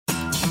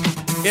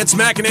It's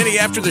Mac and Eddie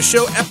after the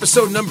show,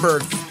 episode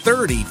number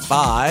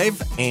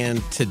 35.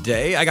 And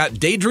today I got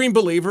Daydream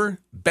Believer,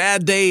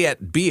 Bad Day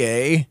at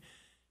BA,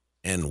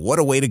 and What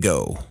a Way to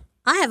Go.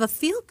 I have a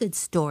feel-good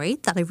story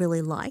that I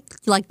really like.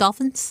 You like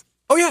dolphins?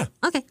 Oh, yeah.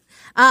 Okay.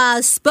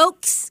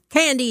 Spokes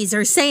candies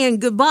are saying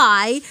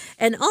goodbye,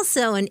 and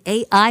also an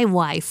AI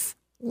wife.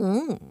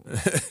 Well,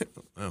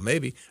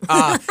 maybe.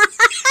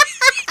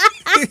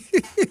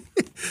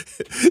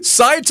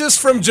 Scientists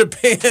from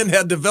Japan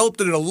have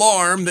developed an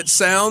alarm that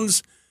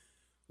sounds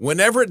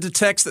whenever it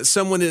detects that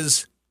someone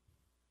is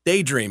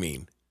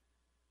daydreaming.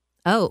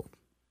 Oh.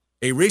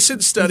 A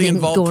recent study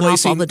involved going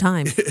placing off all the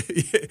time.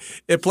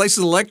 It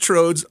places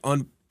electrodes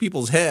on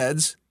people's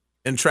heads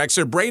and tracks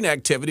their brain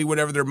activity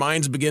whenever their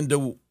minds begin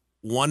to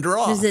wander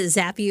off. Does it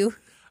zap you?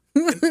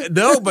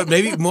 No, but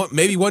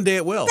maybe one day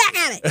it will. Back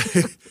at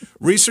it.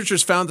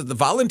 Researchers found that the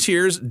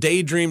volunteers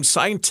daydreamed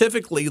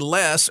significantly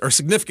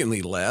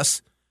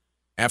less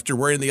after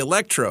wearing the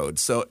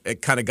electrodes. So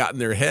it kind of got in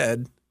their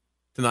head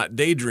to not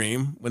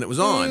daydream when it was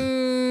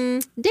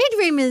on.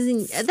 Daydream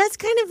that's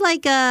kind of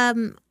like,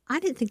 I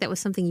didn't think that was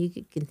something you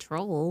could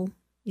control.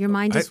 Your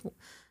mind just,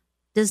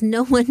 does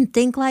no one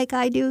think like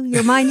I do?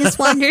 Your mind just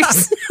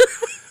wanders.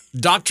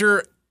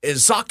 Dr.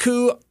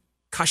 Izaku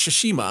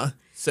Kashishima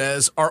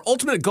says, our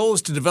ultimate goal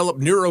is to develop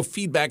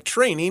neurofeedback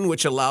training,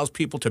 which allows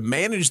people to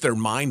manage their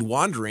mind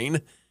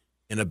wandering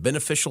in a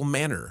beneficial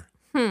manner.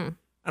 I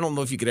don't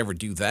know if you could ever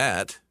do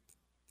that.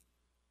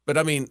 But,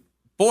 I mean,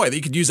 boy,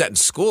 you could use that in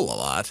school a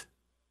lot.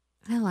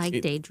 I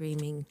like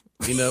daydreaming.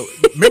 You know,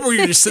 remember when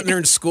you were just sitting there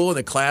in school in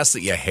a class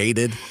that you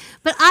hated?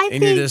 But I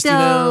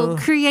think,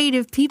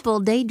 creative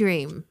people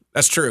daydream.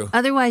 That's true.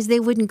 Otherwise,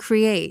 they wouldn't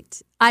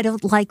create. I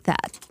don't like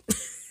that.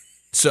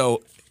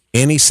 So,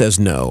 Annie says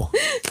no.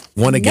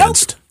 One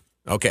against.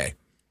 Okay.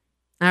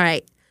 All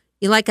right.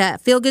 You like a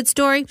feel-good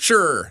story?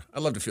 Sure. I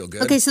love to feel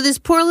good. Okay, so this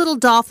poor little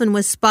dolphin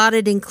was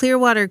spotted in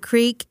Clearwater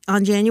Creek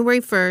on January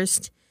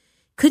 1st.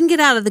 Couldn't get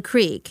out of the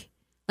creek.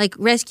 Like,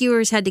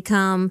 rescuers had to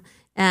come,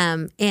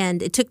 and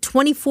it took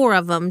 24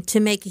 of them to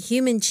make a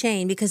human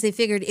chain because they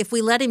figured if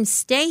we let him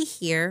stay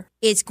here,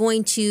 it's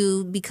going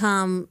to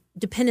become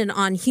dependent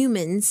on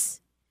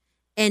humans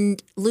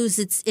and lose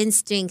its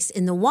instincts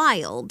in the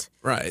wild.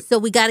 Right. So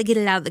we got to get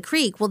it out of the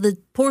creek. Well, the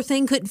poor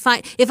thing couldn't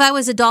find. If I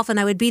was a dolphin,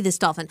 I would be this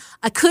dolphin.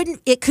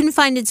 It couldn't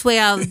find its way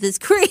out of this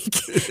creek.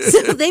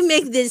 So they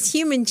make this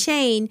human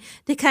chain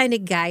to kind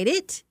of guide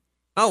it.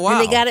 Oh, wow.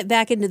 And they got it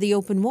back into the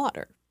open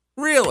water.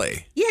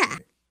 Really? Yeah.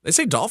 They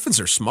say dolphins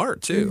are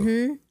smart, too.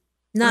 Mm-hmm.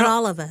 Not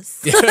all of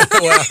us. Yeah,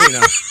 well, you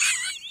know.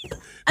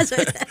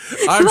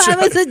 If I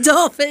was a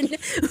dolphin,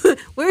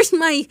 where's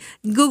my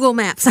Google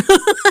Maps?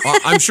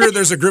 I'm sure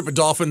there's a group of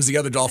dolphins the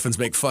other dolphins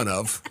make fun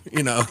of,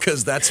 you know,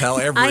 because that's how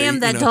I am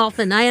that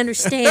dolphin. I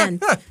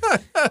understand.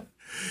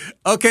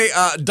 Okay,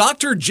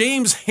 Dr.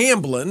 James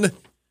Hamblin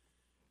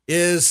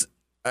is,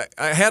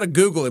 I had to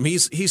Google him.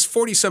 He's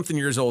 40-something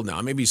years old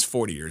now. Maybe he's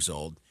 40 years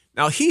old.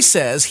 Now, he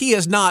says he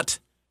has not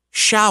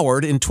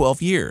showered in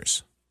 12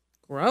 years.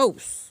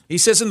 Gross. He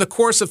says, in the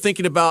course of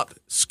thinking about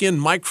skin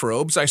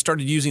microbes, I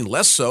started using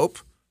less soap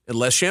and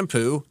less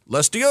shampoo,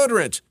 less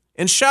deodorant,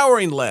 and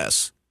showering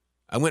less.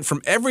 I went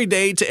from every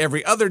day to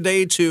every other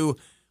day to,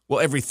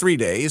 every 3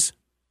 days.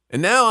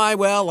 And now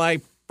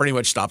I pretty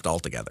much stopped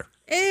altogether.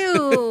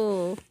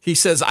 Ew. He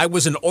says, I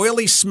was an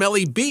oily,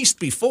 smelly beast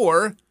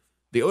before.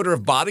 The odor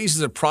of bodies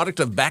is a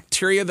product of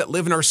bacteria that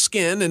live in our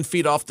skin and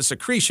feed off the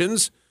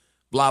secretions,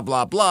 blah,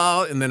 blah,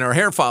 blah, and then our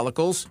hair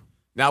follicles.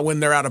 Now, when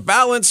they're out of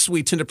balance,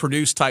 we tend to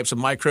produce types of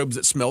microbes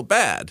that smell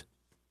bad.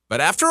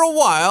 But after a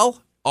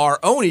while, our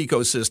own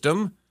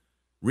ecosystem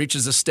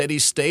reaches a steady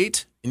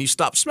state and you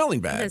stop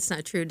smelling bad. That's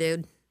not true,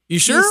 dude. You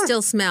sure? You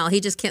still smell.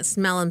 He just can't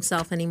smell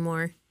himself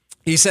anymore.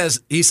 He says,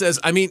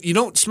 I mean, you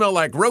don't smell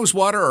like rose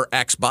water or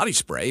Axe body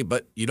spray,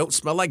 but you don't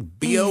smell like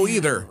BO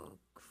either.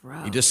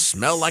 Gross. You just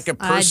smell like a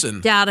person. I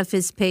doubt if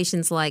his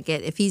patients like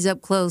it. If he's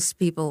up close,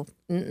 people,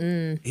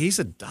 He's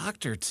a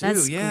doctor, too.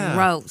 That's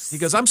gross. He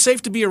goes, I'm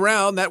safe to be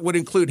around. That would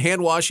include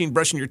hand washing,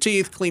 brushing your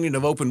teeth, cleaning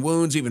of open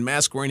wounds, even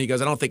mask wearing. He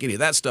goes, I don't think any of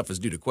that stuff is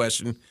due to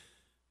question.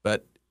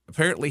 But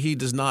apparently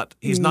he's not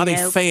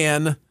a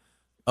fan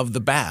of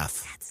the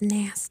bath. That's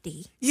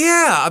nasty.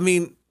 Yeah. I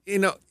mean,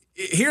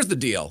 here's the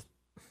deal.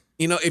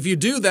 If you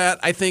do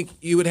that, I think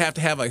you would have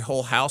to have a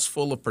whole house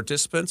full of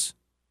participants.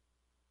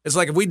 It's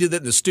like if we did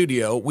that in the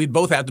studio, we'd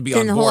both have to be on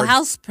board. Then the whole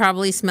house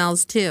probably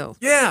smells too.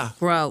 Yeah.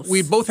 Gross.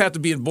 We'd both have to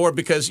be on board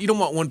because you don't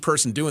want one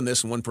person doing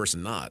this and one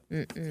person not.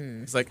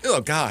 It's like, oh,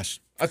 gosh.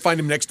 I'd find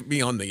him next to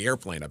me on the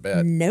airplane, I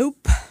bet.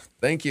 Nope.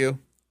 Thank you.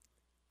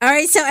 All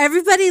right, so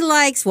everybody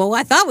likes,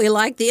 I thought we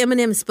liked the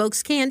M&M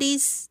Spokes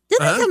candies. Did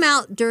they come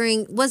out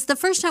was the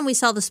first time we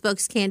saw the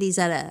Spokes candies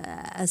at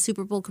a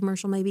Super Bowl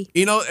commercial maybe?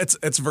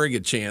 It's a very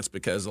good chance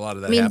because a lot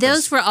of that happens.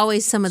 those were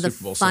always some of the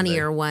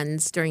funnier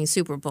ones during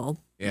Super Bowl.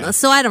 Yeah.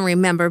 So I don't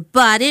remember.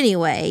 But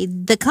anyway,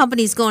 the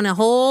company's going a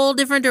whole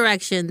different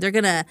direction. They're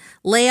going to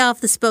lay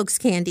off the Spokes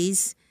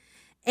candies.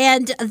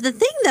 And the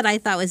thing that I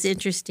thought was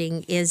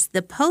interesting is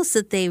the post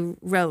that they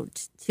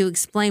wrote to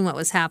explain what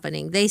was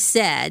happening. They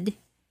said,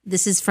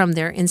 This is from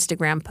their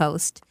Instagram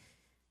post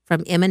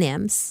from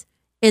M&M's.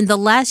 In the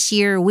last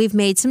year, we've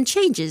made some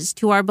changes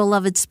to our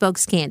beloved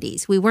Spokes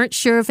candies. We weren't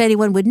sure if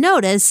anyone would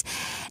notice,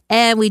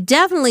 and we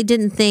definitely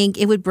didn't think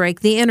it would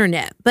break the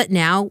internet. But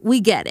now we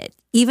get it.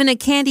 Even a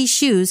candy's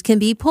shoes can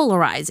be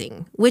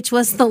polarizing, which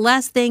was the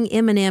last thing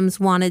M&M's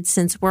wanted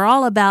since we're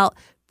all about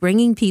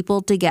bringing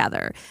people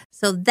together.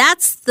 So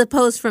that's the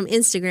post from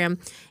Instagram.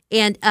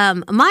 And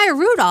Maya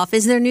Rudolph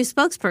is their new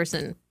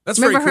spokesperson. That's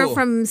Remember very cool.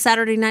 her from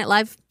Saturday Night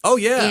Live? Oh,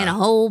 yeah. And a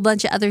whole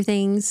bunch of other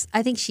things.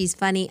 I think she's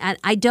funny.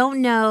 I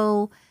don't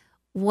know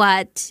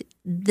what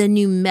the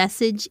new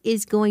message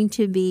is going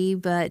to be,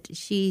 but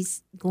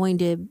she's going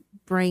to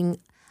bring,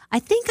 I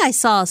think I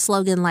saw a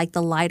slogan like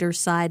the lighter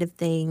side of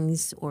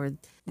things, or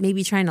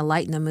maybe trying to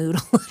lighten the mood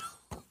a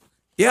little.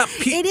 Yeah.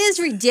 It is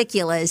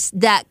ridiculous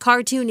that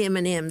cartoon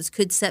M&Ms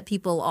could set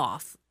people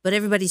off, but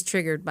everybody's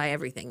triggered by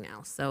everything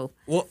now. So,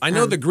 well, I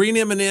know the green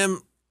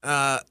M&M,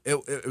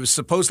 it was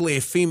supposedly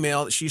a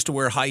female. She used to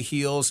wear high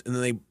heels, and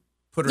then they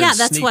put her in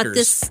that's sneakers.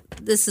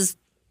 what this is.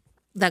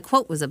 That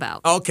quote was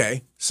about.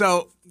 Okay,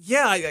 so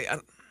yeah,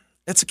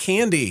 it's a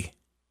candy.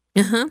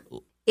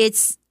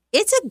 It's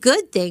a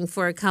good thing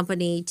for a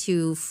company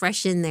to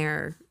freshen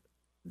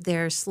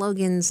their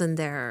slogans and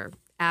their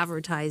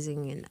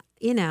advertising, and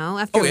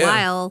after a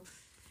while,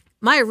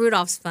 Maya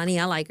Rudolph's funny.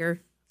 I like her.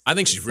 I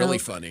think she's really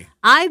funny.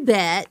 I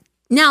bet.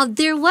 Now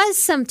there was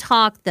some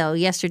talk though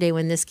yesterday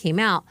when this came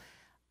out.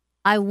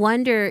 I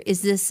wonder,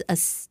 is this a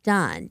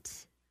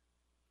stunt?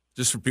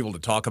 Just for people to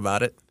talk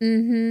about it?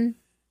 Mm-hmm.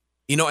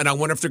 And I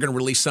wonder if they're going to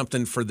release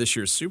something for this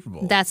year's Super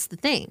Bowl. That's the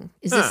thing.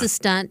 Is this a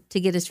stunt to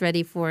get us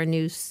ready for a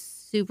new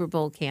Super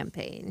Bowl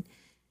campaign?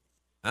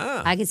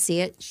 I could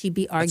see it. She'd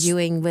be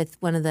arguing with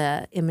one of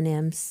the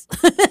M&Ms.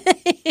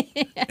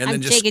 And I'm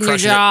then just taking your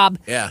crushing job.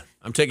 It. Yeah,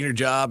 I'm taking your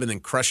job and then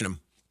crushing them.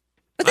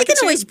 But they can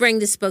always bring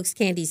the Spokes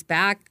candies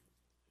back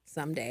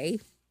someday.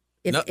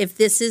 If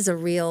this is a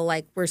real,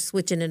 like, we're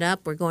switching it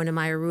up, we're going to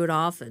Maya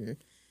Rudolph and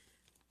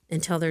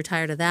until they're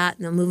tired of that,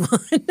 and they'll move on.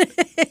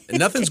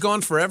 Nothing's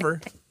gone forever.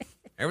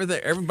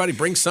 Everybody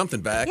brings something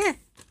back. Yeah.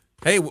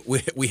 Hey,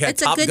 we had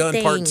It's a Top good Gun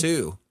thing. Part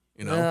 2.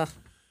 Ugh.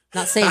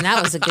 Not saying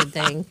that was a good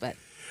thing, but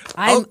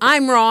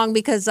I'm wrong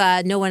because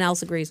no one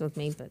else agrees with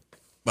me. But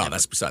well,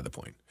 that's beside the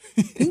point.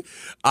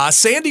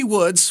 Sandy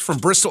Woods from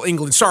Bristol,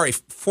 England. Sorry,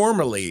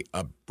 formerly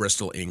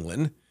Bristol,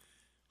 England,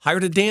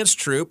 hired a dance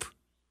troupe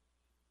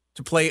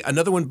to play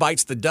Another One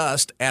Bites the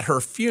Dust at her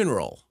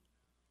funeral.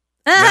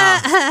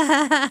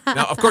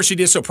 Now, of course, she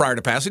did so prior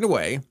to passing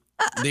away.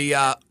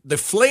 The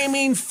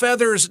Flaming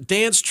Feathers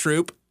dance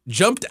troupe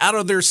jumped out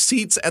of their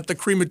seats at the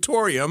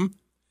crematorium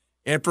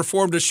and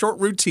performed a short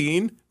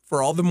routine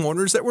for all the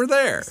mourners that were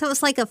there. So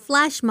it's like a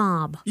flash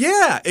mob.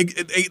 Yeah,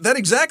 that's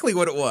exactly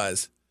what it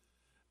was.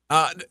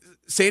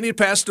 Sandy had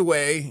passed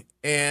away,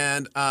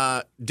 and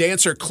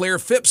dancer Claire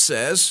Phipps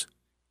says,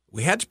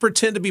 we had to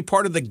pretend to be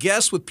part of the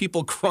guests with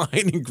people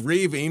crying and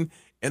grieving,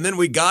 and then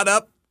we got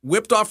up,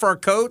 whipped off our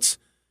coats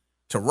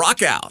to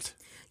rock out.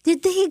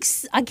 Did they?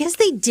 I guess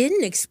they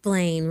didn't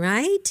explain,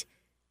 right?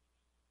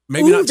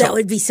 Maybe not. That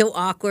would be so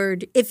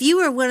awkward. If you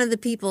were one of the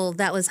people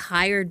that was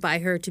hired by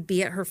her to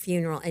be at her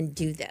funeral and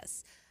do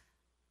this.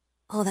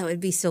 Oh, that would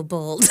be so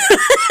bold.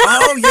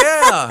 Oh,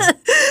 yeah.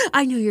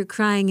 I know you're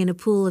crying in a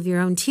pool of your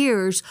own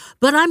tears,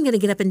 but I'm going to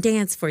get up and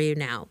dance for you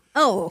now.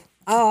 Oh,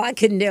 I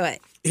couldn't do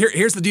it.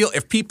 Here's the deal.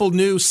 If people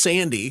knew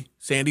Sandy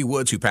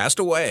Woods, who passed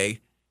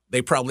away,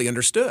 they probably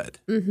understood.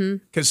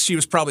 Because she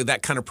was probably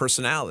that kind of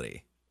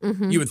personality.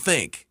 You would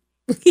think.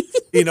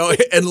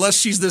 Unless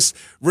she's this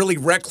really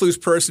recluse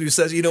person who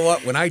says, you know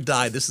what, when I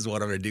die, this is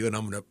what I'm going to do, and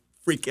I'm going to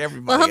freak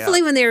everybody out. Well,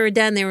 hopefully when they were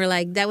done, they were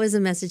like, that was a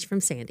message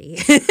from Sandy.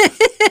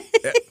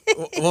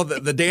 Well,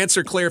 the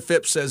dancer Claire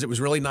Phipps says it was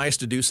really nice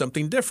to do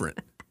something different.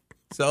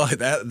 So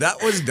that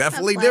was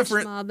definitely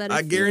different.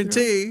 I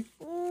guarantee.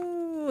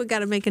 Oh, we got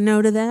to make a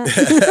note of that.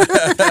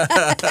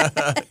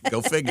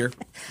 Go figure,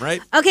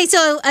 right? Okay,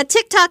 so a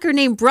TikToker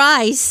named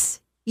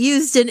Bryce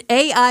used an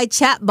AI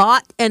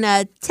chatbot and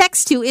a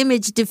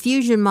text-to-image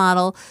diffusion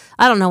model.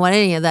 I don't know what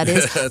any of that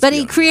is, but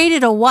he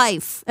created a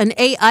wife, an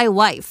AI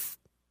wife.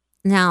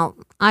 Now,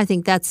 I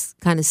think that's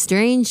kind of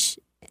strange.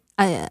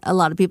 A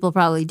lot of people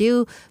probably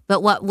do.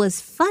 But what was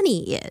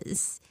funny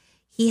is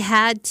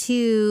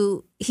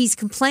he's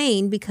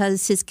complained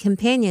because his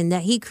companion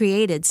that he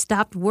created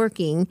stopped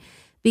working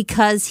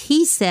because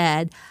he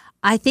said,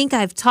 I think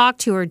I've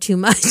talked to her too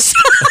much.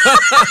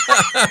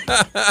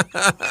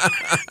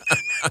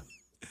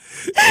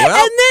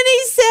 Well, and then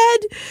he said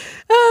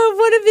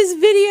one of his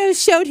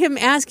videos showed him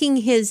asking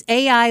his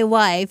AI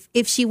wife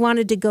if she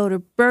wanted to go to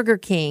Burger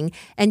King.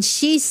 And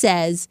she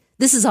says,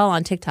 this is all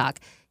on TikTok,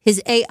 his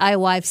AI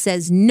wife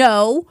says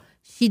no,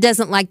 she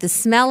doesn't like the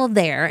smell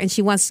there and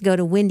she wants to go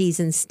to Wendy's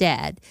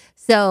instead.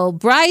 So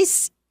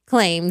Bryce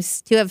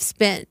claims to have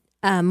spent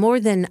more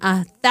than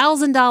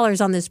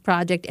 $1,000 on this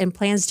project and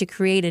plans to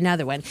create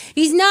another one.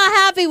 He's not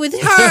happy with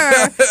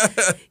her.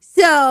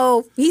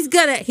 So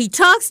he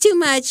talks too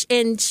much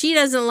and she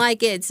doesn't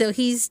like it. So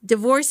he's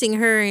divorcing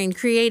her and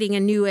creating a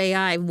new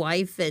AI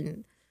wife.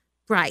 And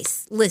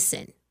Bryce,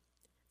 listen,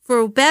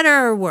 for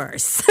better or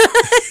worse.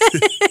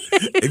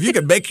 If you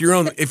could make your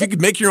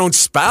own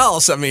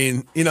spouse, I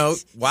mean, wow. You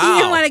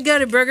don't want to go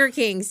to Burger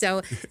King,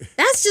 so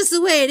that's just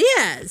the way it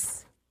is.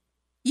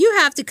 You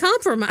have to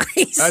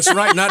compromise. That's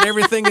right. Not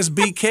everything is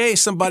BK.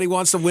 Somebody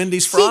wants a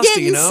Wendy's Frosty,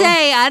 She didn't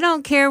say, I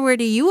don't care, where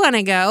do you want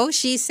to go?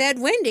 She said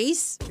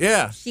Wendy's.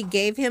 Yeah. She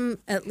gave him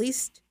at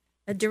least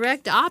a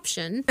direct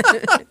option.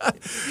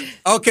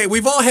 Okay,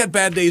 we've all had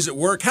bad days at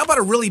work. How about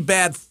a really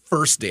bad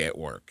first day at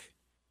work?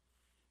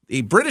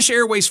 The British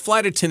Airways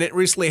flight attendant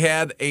recently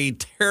had a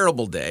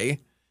terrible day.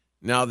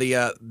 Now,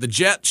 the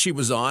jet she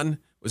was on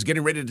was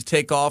getting ready to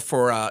take off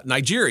for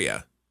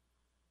Nigeria.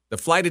 The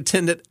flight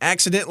attendant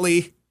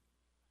accidentally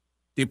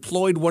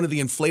deployed one of the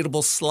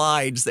inflatable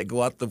slides that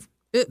go out the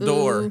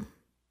door.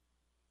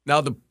 Now,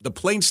 the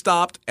plane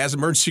stopped as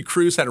emergency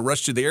crews had to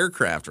rush to the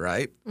aircraft,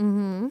 right?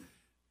 Mm-hmm.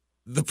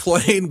 The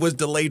plane was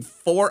delayed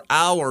 4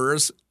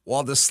 hours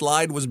while the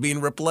slide was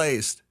being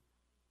replaced.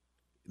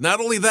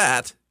 Not only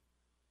that,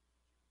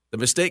 the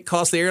mistake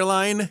cost the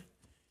airline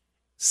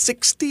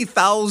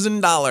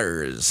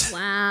 $60,000.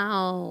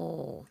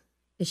 Wow.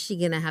 Is she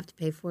going to have to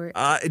pay for it?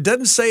 It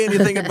doesn't say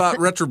anything about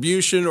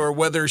retribution or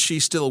whether she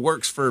still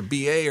works for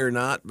BA or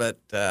not, but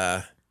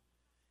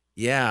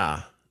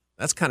yeah,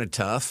 that's kind of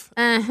tough.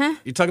 Uh-huh.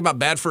 You talk about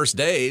bad first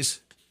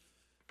days.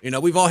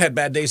 We've all had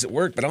bad days at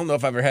work, but I don't know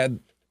if I've ever had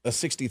a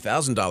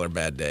 $60,000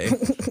 bad day.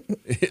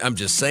 I'm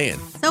just saying.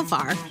 So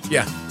far.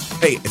 Yeah.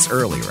 Hey, it's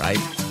early, right?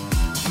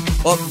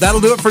 Well,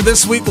 that'll do it for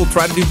this week. We'll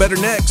try to do better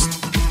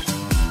next.